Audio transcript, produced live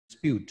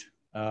dispute,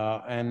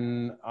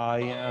 and I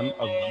am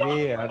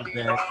aware that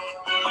the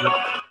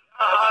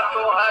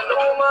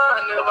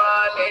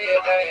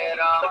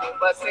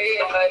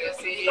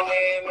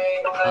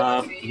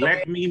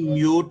let me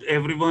mute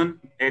everyone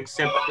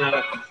except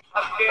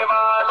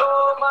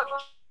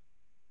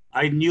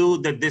I knew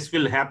that this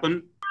will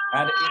happen.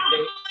 And if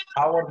they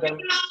empower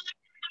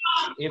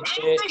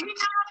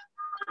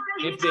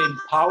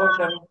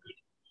them,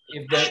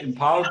 if they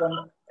empower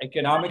them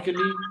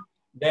economically,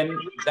 then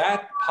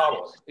that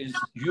power is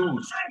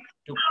used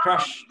to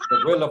crush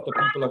the will of the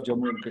people of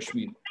Jammu and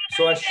Kashmir.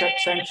 So a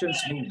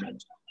sanctions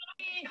movement.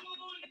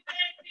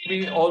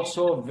 We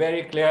also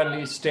very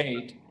clearly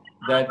state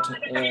that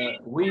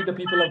we, the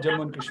people of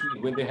Jammu and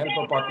Kashmir, with the help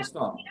of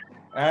Pakistan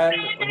and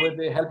with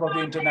the help of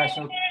the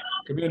international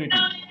community,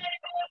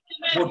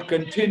 would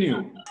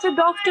continue. So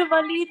Dr.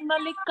 Waleed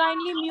Malik,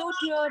 kindly mute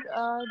your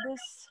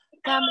this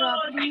camera,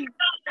 please.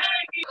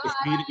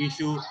 Kashmir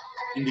issue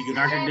in the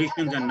United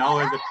Nations, and now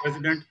as a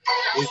president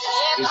is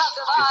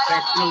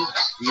exceptional.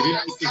 We really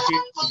appreciate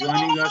you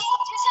joining us.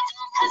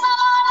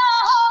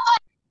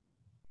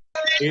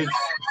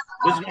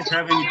 Does not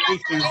have any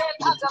patience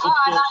with the truth.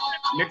 So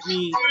let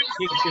me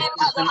take this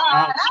person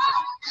out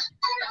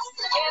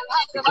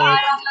because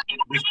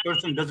this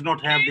person does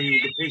not have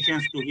the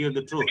patience to hear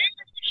the truth.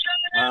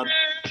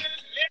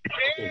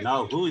 Okay,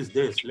 now who is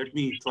this? Let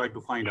me try to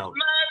find out.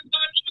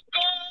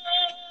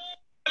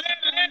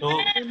 So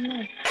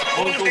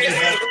also we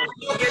have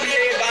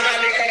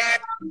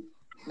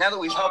now that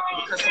we've helped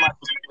the customer.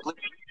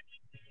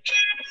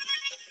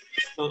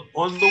 So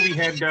although we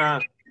had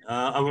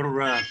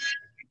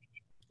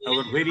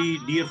our very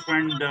dear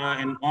friend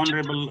and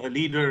honorable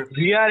leader.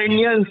 We are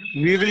Indians.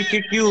 We will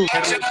kick you.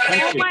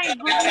 Oh my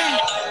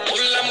goodness.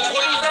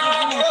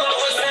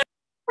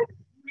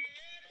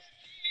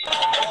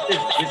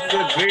 This is a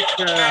great.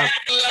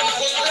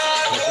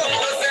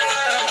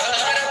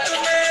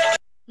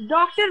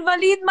 Dr.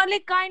 Waleed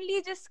Malik,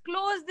 kindly just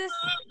close this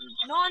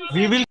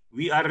nonsense.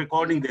 We are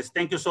recording this.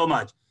 Thank you so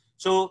much.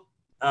 So,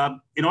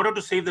 in order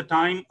to save the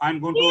time, I'm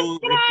going to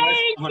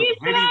request our Keep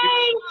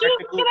crying.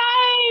 Keep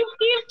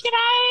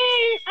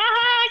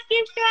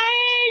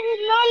crying.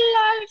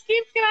 Lol,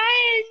 keep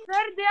crying.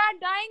 Sir, they are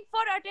dying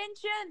for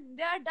attention.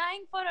 They are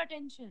dying for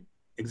attention.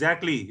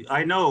 Exactly.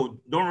 I know.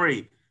 Don't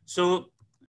worry. So,